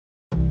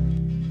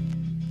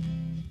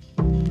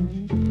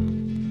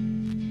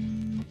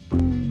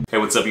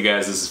what's up you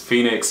guys? This is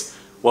Phoenix.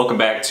 Welcome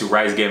back to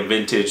Rise Again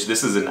Vintage.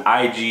 This is an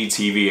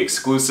IGTV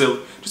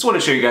exclusive. Just want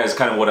to show you guys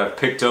kind of what I've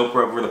picked up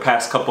over the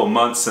past couple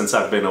months since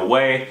I've been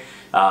away.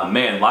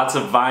 Man, lots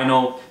of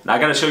vinyl. And I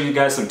gotta show you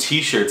guys some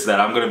t-shirts that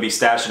I'm gonna be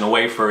stashing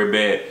away for a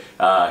bit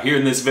here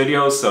in this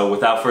video. So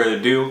without further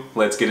ado,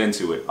 let's get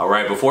into it. All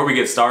right, before we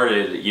get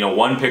started,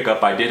 one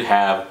pickup I did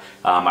have,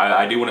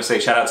 I do want to say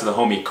shout out to the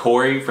homie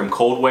Corey from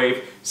Cold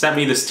Wave. Sent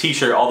me this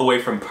t-shirt all the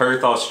way from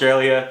Perth,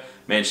 Australia.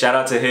 Man, shout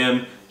out to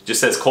him. Just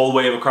says Cold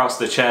Wave across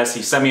the chest.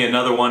 He sent me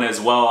another one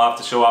as well. I'll have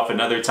to show off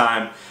another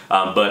time.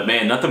 But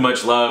man, nothing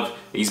much love.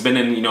 He's been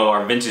in,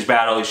 our vintage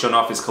battle. He's shown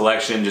off his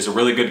collection. Just a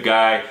really good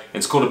guy. And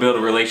it's cool to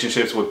build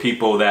relationships with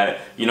people that,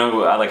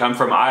 like I'm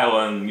from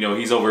Iowa and,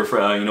 he's over,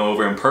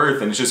 over in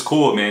Perth. And it's just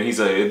cool, man.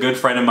 He's a good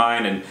friend of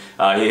mine.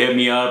 And he hit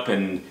me up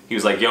and he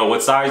was like, yo,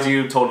 what size are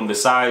you? Told him the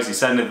size. He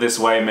sent it this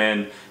way,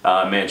 man.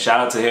 Man, shout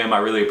out to him. I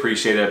really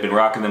appreciate it. I've been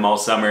rocking them all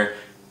summer.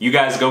 You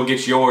guys go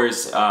get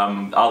yours.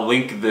 I'll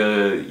link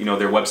their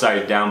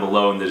website down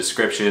below in the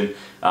description.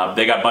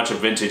 They got a bunch of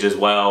vintage as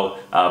well,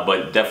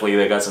 but definitely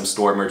they got some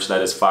store merch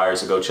that is fire,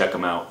 so go check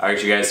them out. All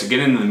right, you guys, so get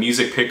into the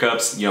music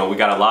pickups. We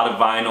got a lot of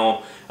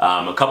vinyl,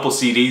 a couple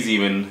CDs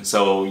even,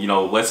 so,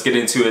 let's get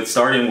into it,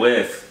 starting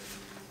with,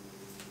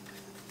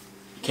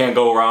 Can't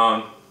Go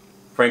Wrong,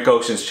 Frank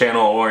Ocean's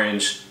Channel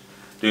Orange.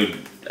 Dude,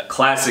 a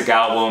classic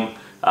album.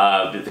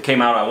 It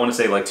came out, I want to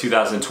say, like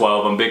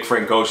 2012. I'm a big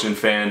Frank Ocean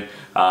fan.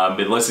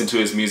 Been listening to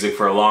his music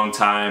for a long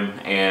time,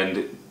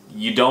 and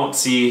you don't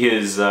see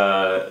his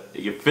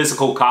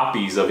physical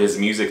copies of his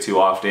music too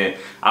often.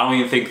 I don't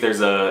even think there's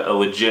a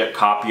legit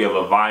copy of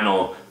a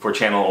vinyl for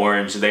Channel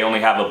Orange. They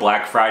only have a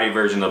Black Friday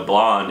version of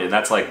Blonde, and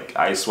that's like,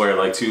 I swear,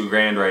 like $2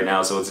 grand right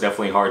now, so it's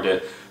definitely hard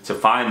to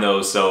find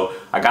those. So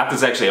I got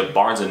this actually at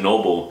Barnes &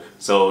 Noble.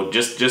 So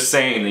just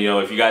saying,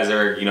 if you guys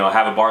are,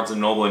 have a Barnes &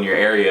 Noble in your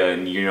area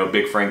and you're a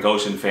big Frank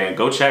Ocean fan,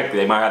 go check.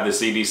 They might have the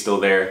CD still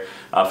there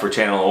for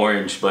Channel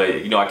Orange. But,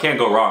 I can't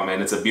go wrong,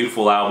 man. It's a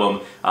beautiful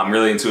album. I'm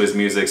really into his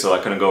music, so I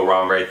couldn't go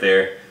wrong right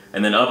there.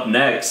 And then up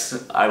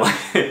next, I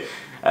like,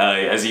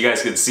 as you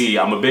guys can see,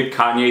 I'm a big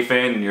Kanye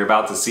fan, and you're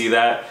about to see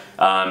that.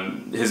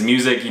 His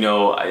music,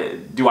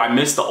 do I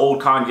miss the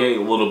old Kanye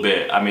a little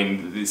bit? I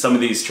mean, some of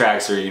these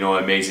tracks are,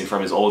 amazing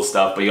from his old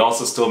stuff, but he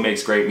also still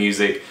makes great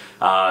music.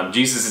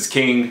 Jesus is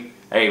King.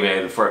 Hey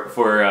man,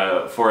 for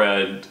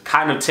a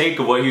kind of take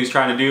of what he was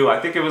trying to do, I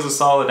think it was a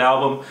solid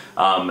album.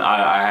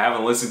 I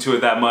haven't listened to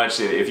it that much.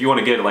 If you want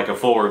to get like a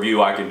full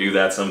review, I can do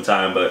that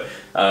sometime. But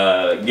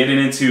getting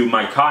into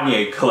my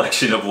Kanye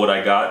collection of what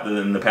I got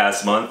in the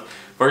past month.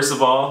 First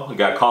of all, we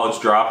got College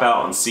Dropout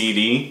on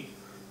CD.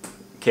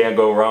 Can't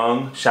go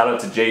wrong. Shout out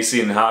to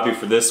JC and Hobby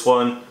for this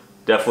one.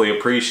 Definitely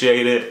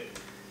appreciate it.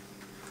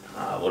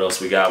 What else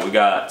we got? We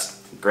got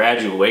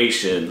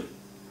Graduation,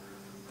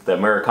 the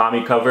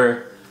Murakami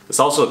cover. This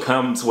also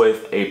comes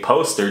with a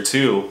poster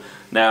too.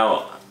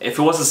 Now, if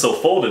it wasn't so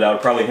folded, I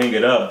would probably hang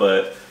it up,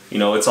 but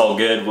it's all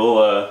good.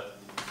 We'll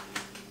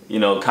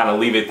kind of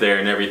leave it there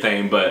and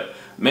everything. But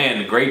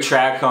man, great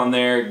track on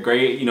there.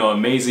 Great,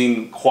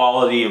 amazing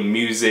quality of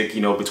music.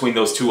 Between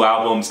those two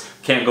albums,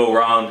 can't go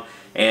wrong.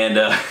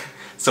 And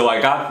so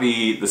I got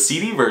the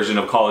CD version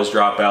of College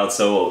Dropout,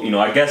 so,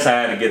 I guess I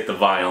had to get the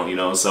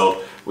vinyl,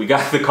 so we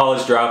got the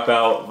College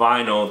Dropout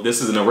vinyl. This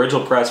is an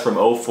original press from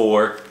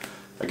 '04.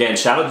 Again,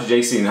 shout out to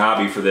JC and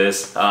Hobby for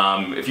this.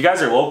 If you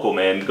guys are local,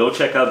 man, go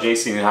check out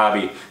JC and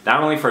Hobby.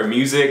 Not only for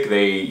music,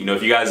 they,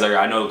 if you guys are,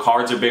 I know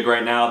cards are big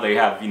right now, they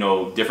have,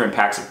 different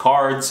packs of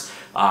cards.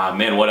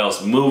 Man, what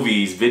else?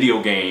 Movies,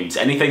 video games,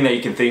 anything that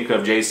you can think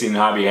of, JC and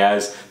Hobby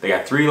has. They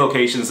got 3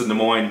 locations in Des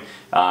Moines.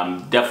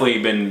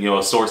 Definitely been,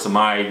 a source of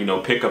my,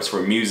 pickups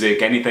for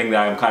music, anything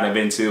that I'm kind of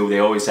into, they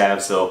always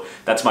have. So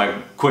that's my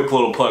quick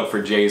little plug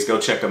for Jay's. Go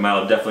check them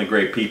out. Definitely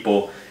great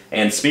people.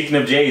 And speaking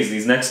of Jay's,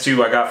 these next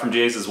 2 I got from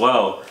Jay's as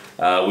well.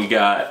 We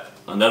got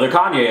another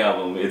Kanye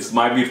album. It's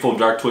My Beautiful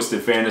Dark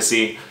Twisted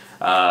Fantasy.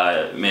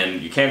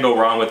 Man, you can't go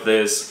wrong with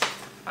this.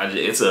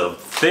 It's a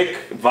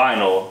thick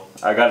vinyl.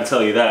 I gotta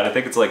tell you that. I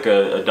think it's like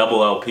a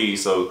double LP.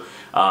 So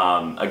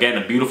again,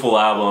 a beautiful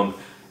album.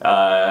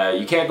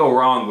 You can't go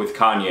wrong with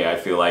Kanye, I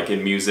feel like,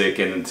 in music,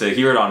 and to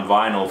hear it on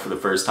vinyl for the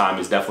first time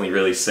is definitely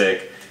really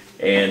sick.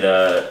 And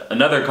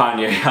another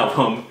Kanye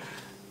album,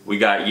 we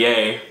got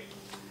Ye.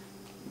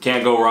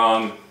 Can't go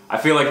wrong. I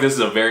feel like this is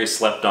a very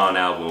slept on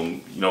album,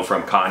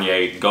 from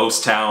Kanye.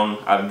 Ghost Town,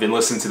 I've been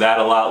listening to that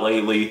a lot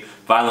lately.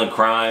 Violent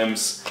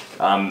Crimes.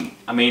 I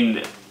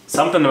mean,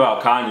 something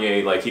about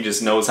Kanye, like he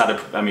just knows how to,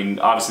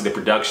 obviously the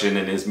production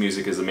and his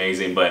music is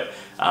amazing, but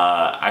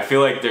I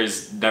feel like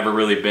there's never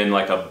really been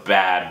like a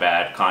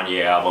bad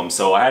Kanye album.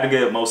 So I had to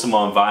get most of them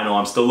on vinyl.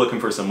 I'm still looking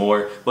for some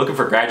more. Looking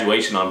for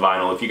Graduation on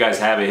vinyl. If you guys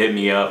have it, hit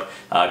me up,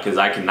 because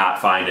I cannot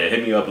find it.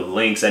 Hit me up with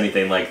links,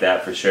 anything like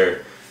that for sure.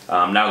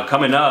 Now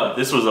coming up,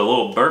 this was a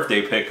little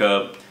birthday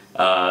pickup,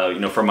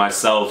 for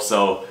myself.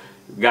 So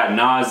we got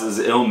Nas's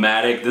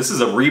Illmatic. This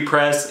is a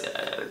repress.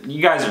 You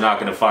guys are not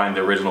going to find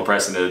the original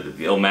press in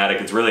the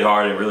Illmatic. It's really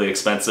hard and really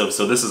expensive.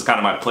 So this is kind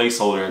of my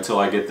placeholder until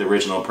I get the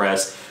original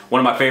press. One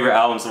of my favorite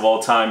albums of all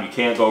time. You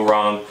can't go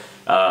wrong.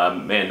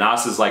 Man,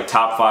 Nas is like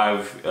top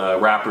 5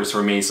 rappers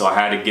for me, so I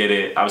had to get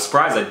it. I was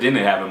surprised I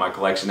didn't have it in my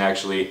collection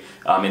actually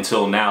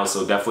until now,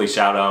 so definitely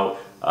shout out.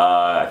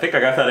 I think I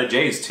got that at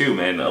Jay's too,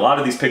 man. A lot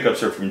of these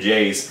pickups are from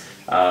Jay's.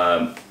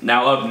 Now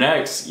up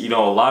next, you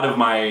know, a lot of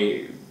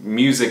my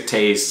music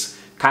taste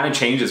kind of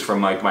changes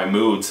from like my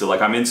mood. So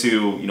like I'm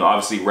into, you know,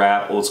 obviously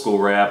rap, old school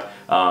rap,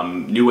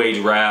 new age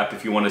rap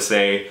if you want to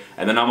say,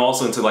 and then I'm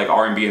also into like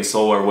R&B and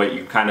soul, or what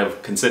you kind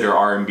of consider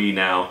R&B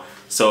now.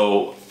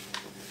 So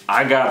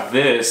I got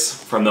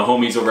this from the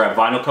homies over at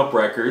Vinyl Cup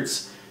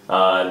Records.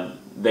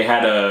 They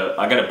had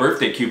I got a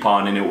birthday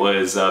coupon and it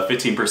was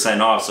 15%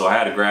 off, so I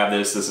had to grab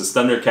this. This is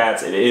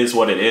Thundercats. It is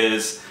what it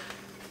is.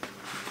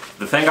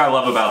 The thing I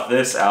love about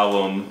this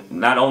album,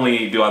 not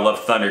only do I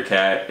love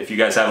Thundercat, if you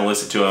guys haven't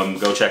listened to him,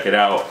 go check it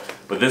out,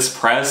 but this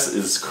press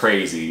is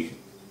crazy.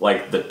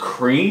 Like the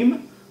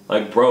cream,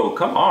 like bro,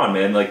 come on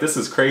man, like this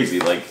is crazy.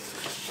 Like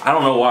I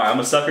don't know why, I'm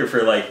a sucker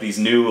for like these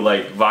new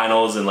like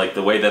vinyls and like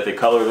the way that they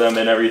color them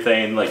and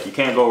everything. Like you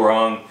can't go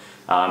wrong.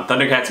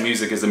 Thundercat's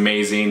music is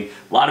amazing.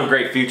 A lot of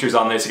great features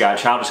on this. You got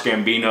Childish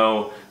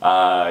Gambino.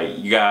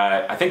 You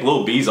got, I think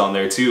Lil B's on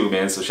there too,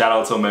 man. So shout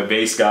out to my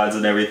bass gods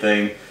and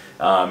everything.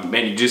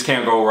 Man, you just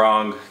can't go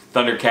wrong.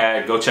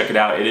 Thundercat, go check it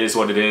out. It is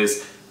what it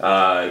is.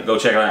 Go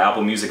check out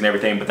Apple Music and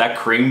everything. But that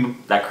cream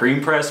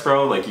press,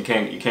 bro, like you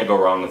can't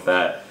go wrong with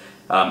that.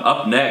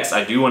 Up next,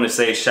 I do want to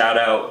say shout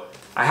out.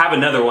 I have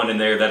another one in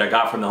there that I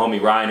got from the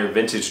homie Ryan, or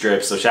Vintage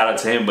Drip, so shout out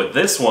to him. But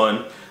this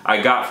one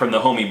I got from the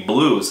homie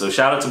Blue, so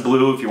shout out to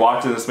Blue. If you're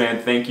watching this,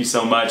 man, thank you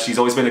so much. He's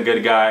always been a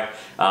good guy.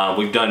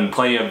 We've done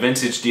plenty of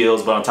vintage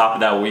deals, but on top of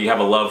that, we have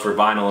a love for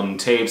vinyl and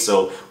tape,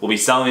 so we'll be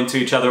selling to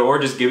each other or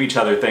just give each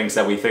other things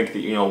that we think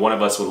that, you know, one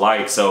of us would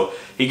like. So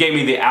he gave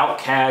me the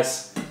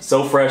Outcast,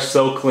 So Fresh,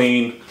 So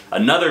Clean,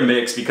 another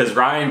mix because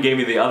Ryan gave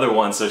me the other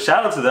one, so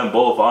shout out to them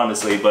both,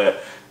 honestly.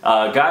 But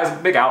guys,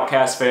 big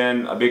Outkast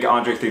fan, a big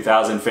Andre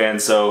 3000 fan,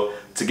 so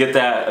to get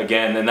that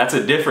again, and that's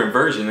a different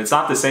version. It's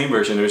not the same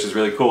version, which is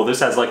really cool.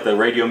 This has like the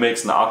radio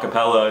mix and the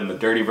acapella and the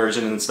dirty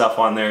version and stuff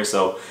on there.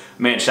 So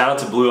man, shout out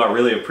to Blue, I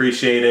really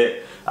appreciate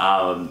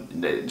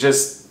it.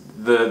 Just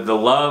the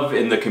love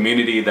in the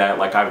community that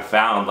like I've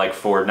found, like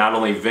for not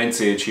only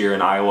vintage here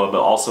in Iowa, but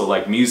also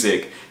like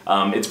music.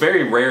 It's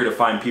very rare to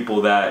find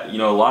people that, you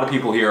know, a lot of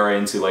people here are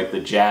into like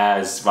the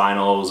jazz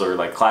vinyls or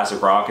like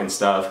classic rock and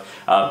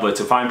stuff, but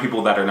to find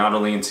people that are not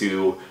only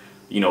into,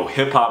 you know,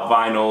 hip hop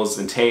vinyls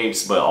and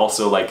tapes, but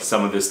also like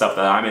some of the stuff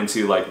that I'm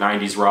into, like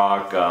 90s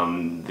rock,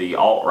 the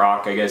alt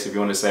rock, I guess if you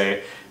want to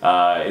say,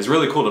 is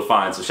really cool to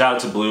find. So shout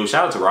out to Blue,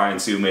 shout out to Ryan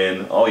too,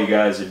 man. All you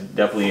guys are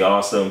definitely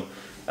awesome.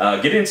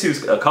 Get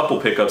into a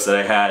couple pickups that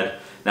I had.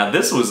 Now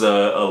this was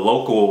a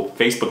local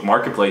Facebook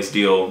Marketplace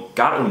deal.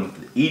 Got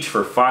them each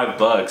for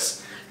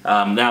 $5.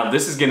 Now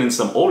this is getting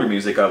some older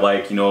music I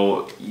like. You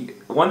know,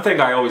 one thing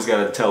I always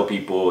gotta tell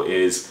people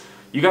is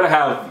you gotta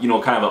have, you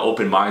know, kind of an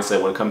open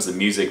mindset when it comes to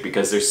music,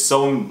 because there's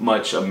so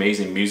much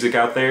amazing music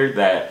out there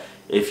that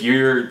if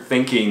you're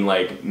thinking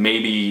like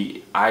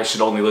maybe I should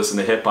only listen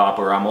to hip hop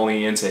or I'm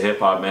only into hip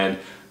hop, man.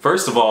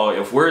 First of all,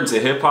 if we're into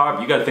hip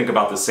hop, you gotta think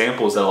about the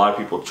samples that a lot of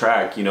people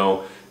track. You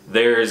know,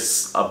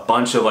 there's a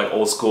bunch of like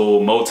old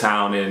school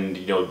Motown and,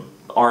 you know,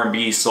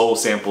 R&B soul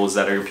samples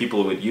that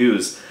people would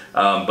use.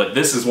 But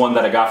this is one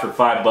that I got for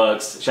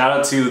 $5. Shout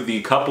out to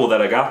the couple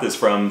that I got this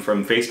from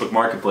Facebook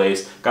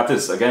Marketplace. Got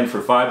this again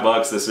for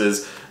 $5. This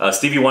is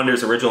Stevie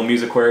Wonder's Original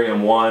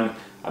Musicarium 1.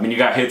 I mean, you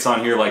got hits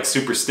on here like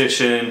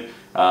Superstition,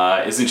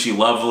 Isn't She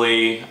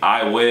Lovely,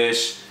 I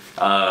Wish.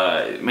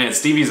 Man,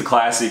 Stevie's a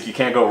classic. You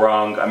can't go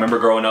wrong. I remember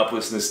growing up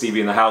listening to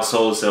Stevie in the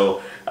household,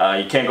 so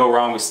you can't go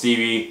wrong with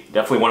Stevie.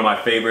 Definitely one of my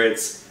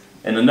favorites.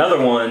 And another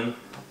one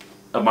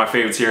of my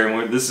favorites here,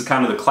 and this is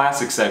kind of the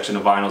classic section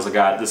of vinyls I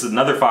got. This is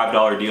another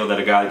 $5 deal that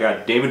I got. I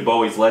got David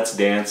Bowie's Let's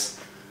Dance.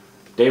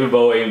 David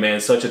Bowie,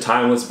 man, such a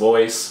timeless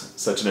voice,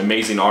 such an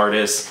amazing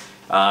artist.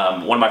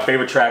 One of my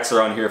favorite tracks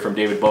are on here from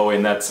David Bowie,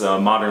 and that's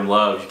Modern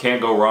Love. You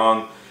can't go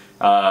wrong.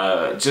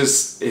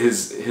 Just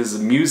his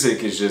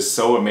music is just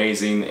so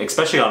amazing,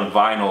 especially on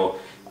vinyl.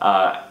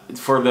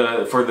 For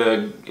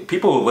the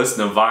people who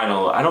listen to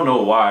vinyl, I don't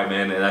know why,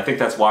 man, and I think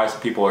that's why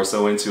people are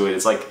so into it.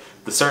 It's like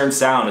the certain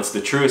sound, it's the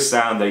truest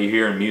sound that you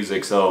hear in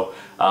music. So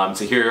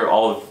to hear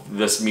all of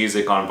this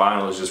music on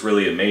vinyl is just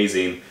really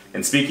amazing.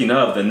 And speaking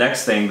of, the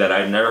next thing that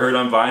I'd never heard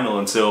on vinyl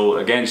until,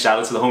 again, shout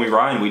out to the homie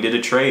Ryan, we did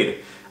a trade.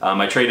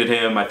 I traded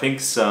him, I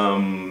think,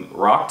 some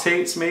rock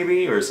tapes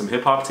maybe, or some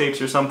hip hop tapes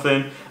or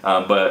something,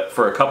 but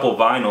for a couple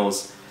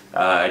vinyls.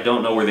 I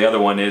don't know where the other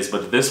one is,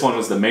 but this one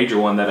was the major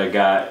one that I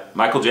got.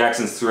 Michael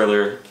Jackson's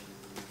Thriller,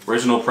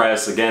 original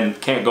press, again,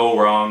 can't go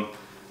wrong.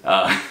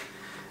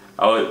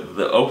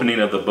 The opening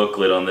of the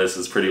booklet on this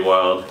is pretty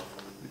wild.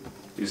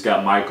 He's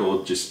got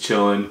Michael just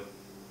chilling.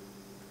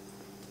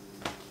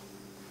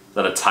 Is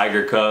that a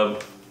tiger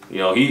cub? You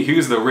know, he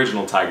was the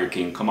original Tiger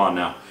King, come on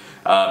now.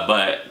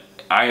 But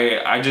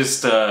I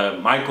just,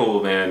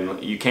 Michael,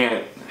 man, you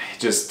can't,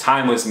 just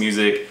timeless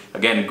music.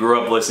 Again, grew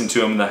up listening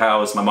to him in the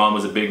house. My mom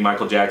was a big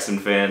Michael Jackson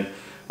fan.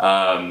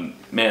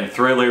 Man,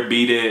 Thriller,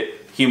 Beat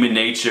It, Human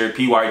Nature,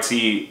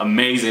 PYT,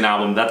 amazing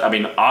album. That, I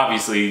mean,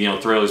 obviously, you know,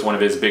 Thriller is one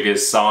of his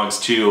biggest songs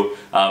too,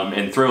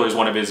 and Thriller is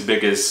one of his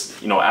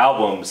biggest, you know,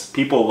 albums.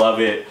 People love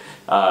it.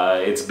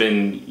 It's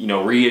been, you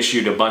know,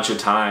 reissued a bunch of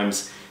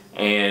times,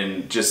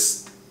 and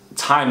just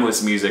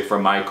timeless music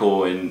from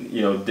Michael. And,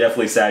 you know,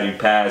 definitely sad he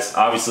passed.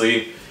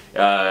 Obviously,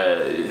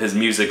 his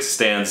music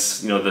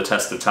stands, you know, the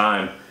test of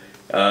time.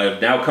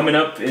 Now coming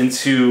up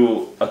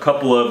into a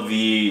couple of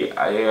the,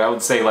 I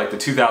would say like the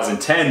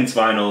 2010s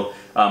vinyl.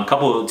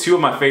 Two of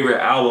my favorite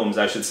albums,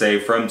 I should say,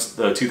 from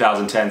the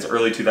 2010s,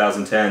 early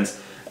 2010s,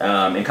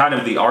 and kind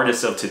of the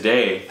artists of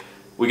today.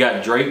 We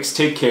got Drake's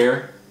Take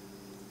Care.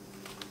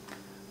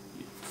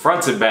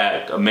 Front to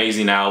back,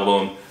 amazing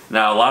album.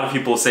 Now, a lot of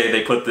people say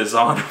they put this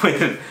on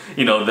when,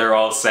 you know, they're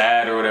all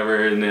sad or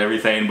whatever and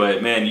everything,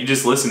 but man, you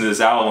just listen to this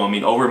album. I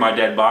mean, Over My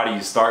Dead Body,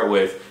 you start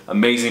with,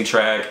 amazing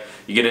track.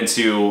 You get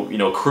into, you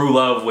know, Crew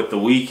Love with The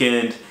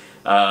Weeknd.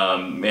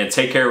 And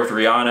Take Care with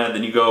Rihanna.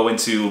 Then you go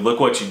into Look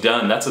What You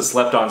Done. That's a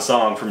slept on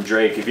song from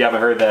Drake. If you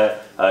haven't heard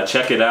that,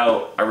 check it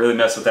out. I really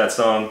mess with that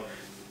song.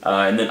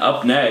 And then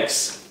up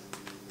next,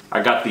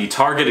 I got the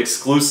Target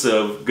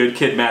exclusive Good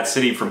Kid, Mad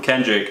City from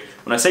Kendrick.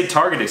 When I say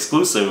Target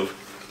exclusive,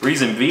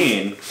 reason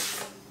being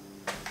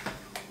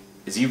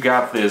is you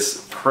got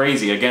this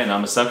crazy, again,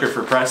 I'm a sucker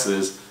for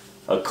presses,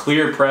 a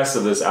clear press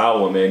of this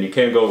album, man. You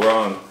can't go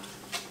wrong.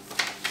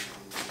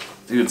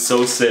 Dude, it's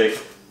so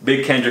sick.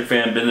 Big Kendrick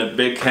fan, been a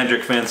big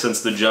Kendrick fan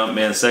since the jump,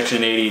 man.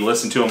 Section 80,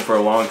 listened to him for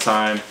a long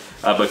time.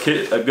 But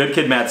A Good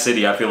Kid, Mad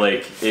City, I feel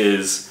like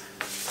is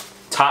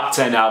top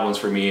 10 albums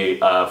for me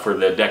for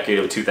the decade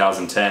of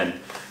 2010.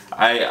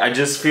 I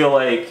just feel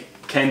like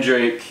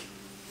Kendrick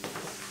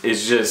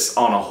is just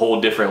on a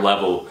whole different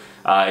level.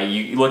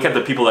 You look at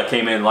the people that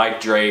came in like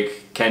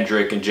Drake,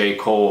 Kendrick, and J.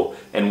 Cole,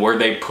 and where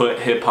they put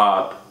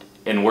hip-hop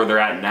and where they're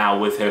at now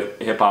with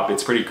hip-hop.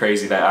 It's pretty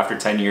crazy that after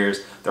 10 years,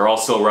 they're all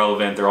still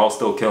relevant, they're all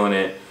still killing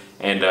it.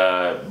 And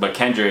but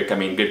Kendrick, I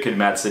mean, Good Kid,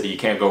 Mad City, you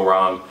can't go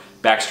wrong.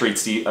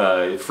 Backstreet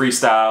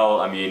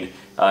Freestyle, I mean,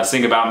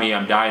 Sing About Me,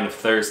 I'm Dying of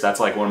Thirst, that's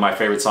like one of my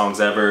favorite songs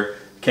ever.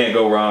 Can't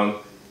go wrong.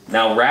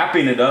 Now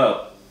wrapping it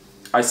up,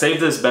 I saved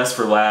this best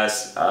for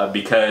last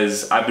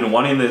because I've been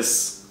wanting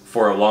this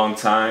for a long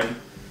time.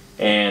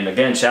 And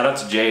again, shout out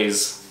to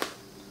Jay's.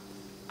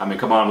 I mean,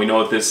 come on, we know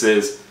what this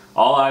is.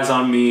 All Eyes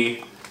on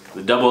Me,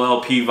 the double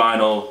LP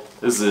vinyl.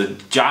 This is a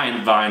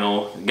giant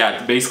vinyl.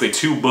 Got basically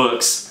 2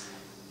 books.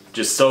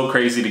 Just so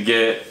crazy to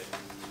get.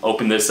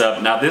 Open this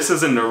up. Now this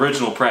is an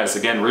original press.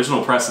 Again,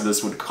 original press of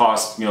this would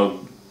cost, you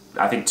know,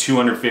 I think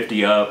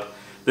 $250 up.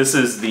 This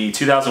is the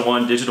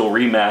 2001 digital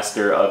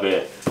remaster of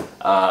it.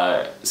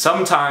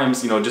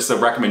 Sometimes, you know, just a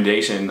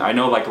recommendation. I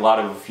know like a lot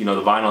of, you know,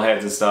 the vinyl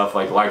heads and stuff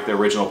like the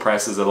original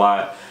presses a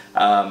lot.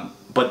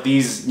 But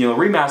these, you know,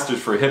 remasters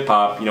for hip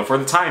hop, you know, for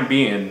the time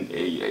being,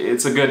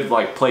 it's a good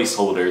like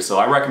placeholder. So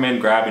I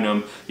recommend grabbing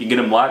them. You can get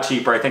them a lot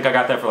cheaper. I think I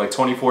got that for like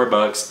 24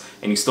 bucks,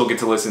 and you still get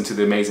to listen to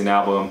the amazing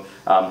album,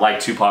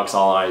 like Tupac's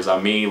All Eyes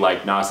on Me,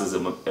 like Nas's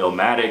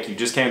Illmatic. You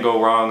just can't go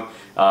wrong.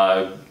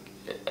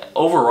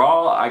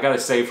 Overall, I gotta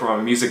say, for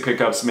my music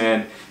pickups,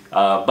 man,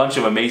 a bunch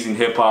of amazing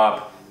hip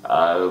hop.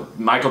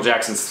 Michael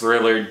Jackson's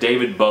Thriller,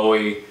 David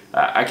Bowie.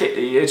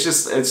 It's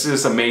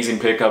just amazing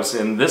pickups,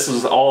 and this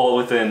was all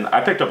within. I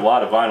picked up a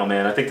lot of vinyl,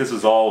 man. I think this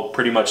was all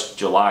pretty much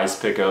July's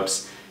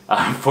pickups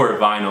for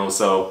vinyl.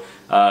 So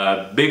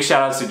big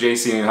shout outs to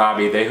JC and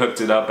Hobby. They hooked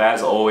it up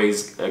as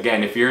always.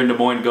 Again, if you're in Des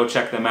Moines, go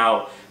check them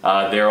out.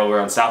 They're over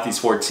on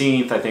Southeast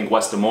 14th, I think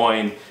West Des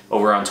Moines,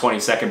 over on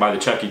 22nd by the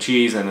Chuck E.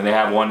 Cheese, and then they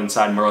have one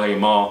inside Merle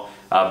Mall.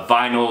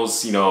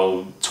 Vinyls, you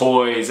know,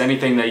 toys,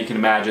 anything that you can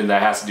imagine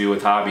that has to do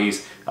with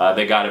hobbies,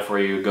 they got it for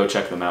you. Go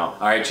check them out.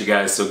 Alright, you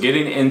guys, so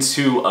getting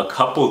into a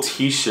couple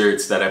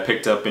t-shirts that I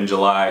picked up in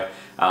July.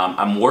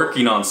 I'm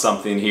working on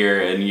something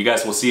here, and you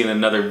guys will see in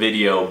another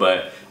video,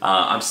 but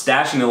I'm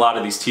stashing a lot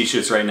of these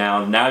t-shirts right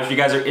now. Now, if you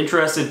guys are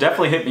interested,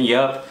 definitely hit me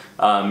up,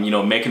 you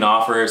know, make an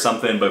offer or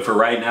something, but for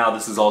right now,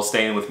 this is all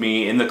staying with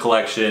me in the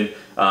collection,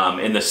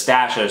 in the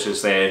stash, I should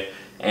say.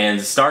 And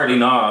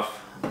starting off,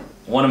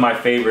 one of my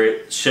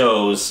favorite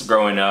shows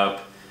growing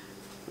up,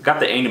 got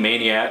the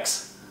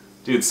Animaniacs.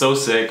 Dude, so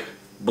sick.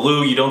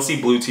 Blue, you don't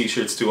see blue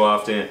t-shirts too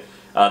often.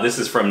 This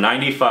is from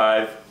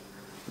 '95.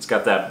 It's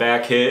got that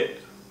back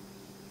hit,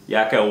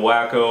 Yakko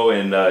Wacko,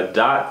 and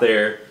Dot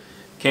there.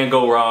 Can't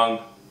go wrong.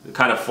 The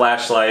kind of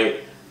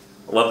flashlight.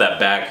 I love that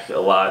back a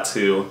lot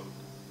too.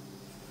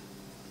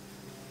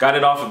 Got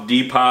it off of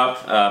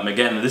Depop.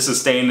 Again, this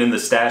is staying in the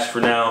stash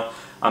for now.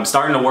 I'm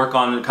starting to work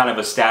on kind of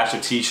a stash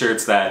of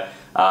t-shirts that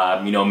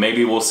you know,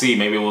 maybe we'll see.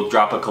 Maybe we'll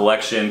drop a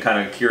collection,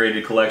 kind of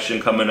curated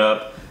collection coming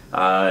up.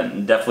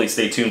 Definitely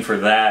stay tuned for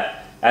that.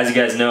 As you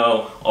guys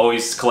know,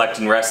 always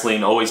collecting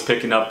wrestling, always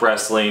picking up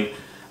wrestling.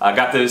 I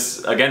got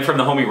this, again, from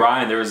the homie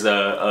Ryan. There was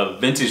a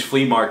vintage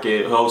flea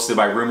market hosted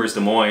by Rumors Des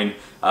Moines.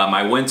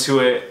 I went to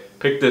it,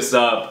 picked this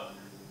up,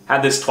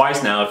 had this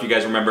twice now. If you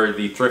guys remember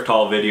the thrift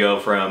haul video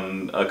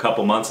from a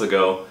couple months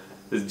ago.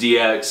 This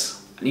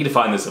DX. I need to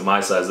find this in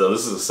my size though.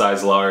 This is a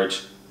size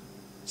large.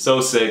 So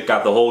sick,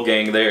 got the whole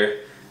gang there.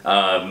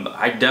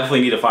 I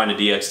definitely need to find a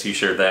DX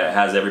t-shirt that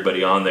has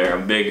everybody on there.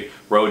 I'm a big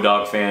Road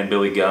Dogg fan,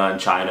 Billy Gunn,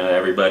 China,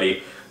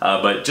 everybody.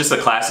 But just a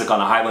classic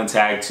on a Highland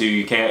tag too.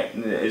 You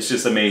can't, it's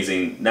just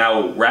amazing.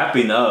 Now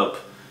wrapping up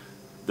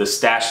the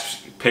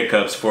stash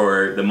pickups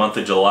for the month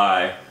of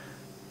July,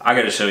 I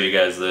gotta show you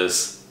guys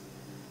this.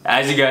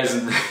 As you guys,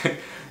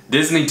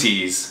 Disney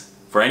tees,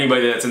 for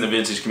anybody that's in the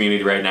vintage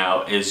community right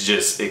now, is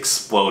just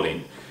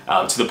exploding.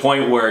 To the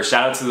point where,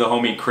 shout out to the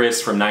homie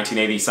Chris from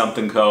 1980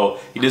 Something Co.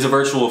 He does a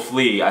virtual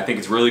flea. I think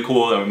it's really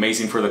cool and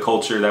amazing for the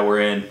culture that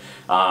we're in.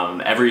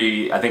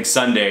 I think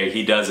Sunday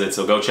he does it,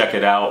 so go check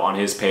it out on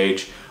his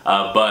page.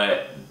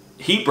 But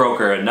Heat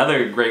Broker,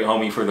 another great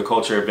homie for the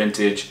culture of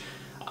vintage,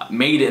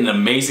 made an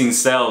amazing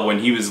sell when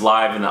he was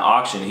live in the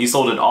auction. He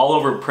sold an all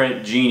over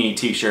print Genie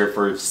t-shirt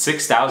for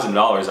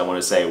 $6,000, I want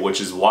to say,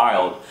 which is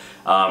wild.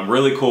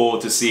 Really cool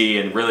to see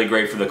and really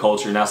great for the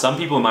culture. Now some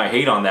people might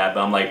hate on that,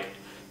 but I'm like,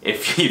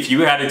 if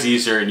you had a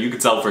t-shirt and you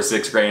could sell it for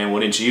 $6 grand,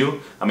 wouldn't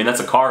you? I mean, that's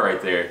a car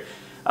right there.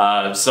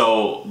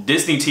 So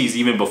Disney tees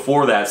even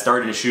before that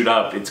started to shoot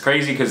up. It's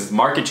crazy because the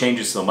market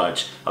changes so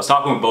much. I was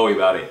talking with Bowie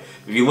about it.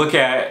 If you look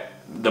at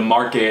the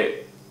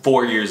market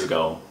 4 years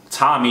ago,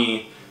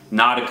 Tommy,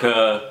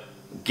 Nautica,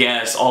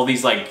 Guess, all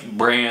these like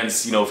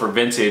brands, you know, for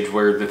vintage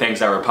were the things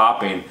that were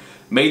popping,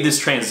 made this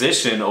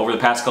transition over the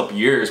past couple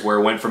years where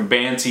it went from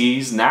band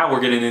tees. Now we're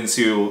getting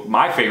into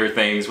my favorite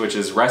things, which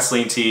is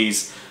wrestling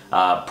tees,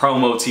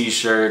 promo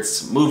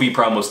t-shirts, movie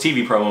promos,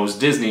 TV promos,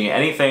 Disney,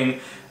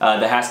 anything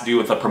that has to do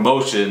with a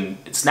promotion.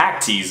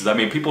 Snack tees, I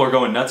mean, people are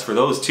going nuts for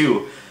those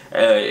too.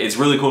 It's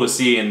really cool to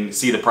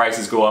see the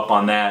prices go up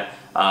on that.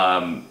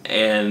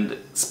 And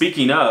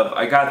speaking of,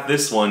 I got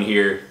this one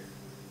here.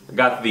 I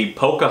got the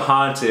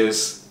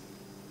Pocahontas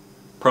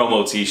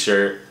promo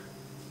t-shirt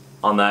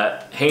on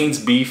that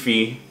Hanes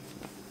Beefy.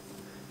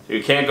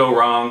 You can't go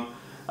wrong.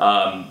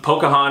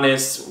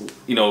 Pocahontas,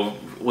 you know,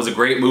 was a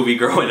great movie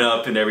growing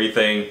up and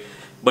everything,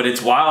 but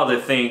it's wild to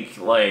think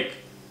like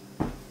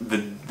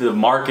the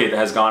market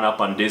has gone up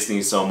on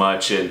Disney so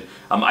much. And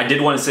I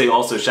did want to say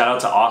also shout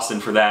out to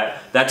Austin for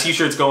that. That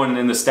t-shirt's going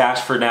in the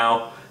stash for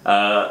now.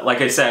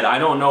 Like I said, I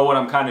don't know what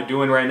I'm kind of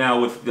doing right now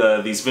with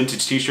these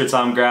vintage t-shirts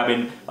I'm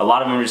grabbing. A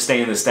lot of them are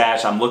staying in the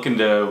stash. I'm looking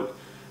to,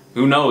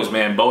 who knows,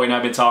 man. Bowie and I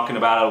have been talking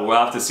about it. We'll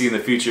have to see in the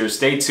future.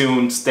 Stay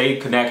tuned, stay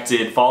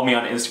connected. Follow me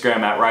on Instagram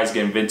at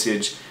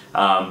RiseAgainVintage.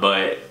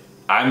 But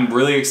I'm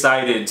really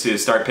excited to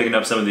start picking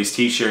up some of these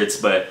t-shirts.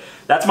 But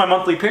that's my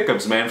monthly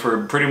pickups, man,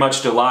 for pretty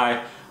much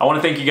July. I want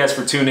to thank you guys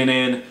for tuning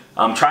in.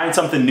 I'm trying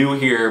something new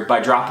here by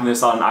dropping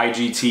this on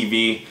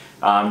IGTV.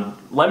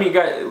 Let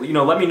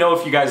me know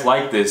if you guys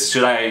like this.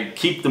 Should I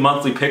keep the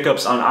monthly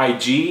pickups on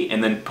IG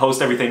and then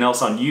post everything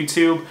else on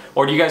YouTube?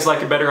 Or do you guys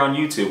like it better on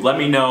YouTube? Let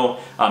me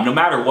know. No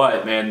matter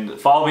what, man,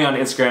 follow me on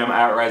Instagram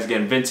at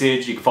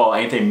RiseAgainVintage. You can follow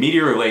anything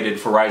media related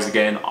for Rise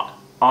Again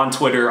on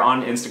Twitter,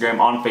 on Instagram,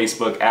 on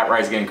Facebook at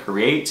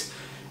RiseAgainCreate.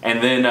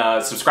 And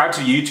then subscribe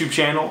to the YouTube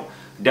channel.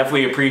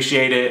 Definitely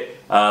appreciate it.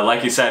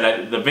 Like you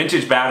said, the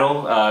vintage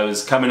battle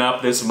is coming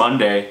up this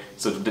Monday,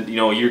 so you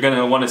know you're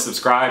gonna want to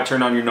subscribe,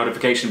 turn on your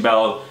notification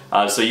bell,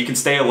 so you can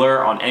stay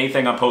alert on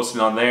anything I'm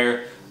posting on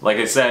there. Like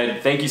I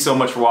said, thank you so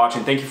much for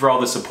watching. Thank you for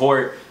all the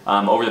support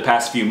over the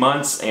past few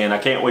months, and I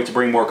can't wait to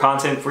bring more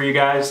content for you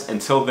guys.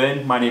 Until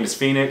then, my name is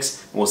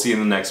Phoenix, and we'll see you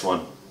in the next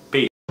one.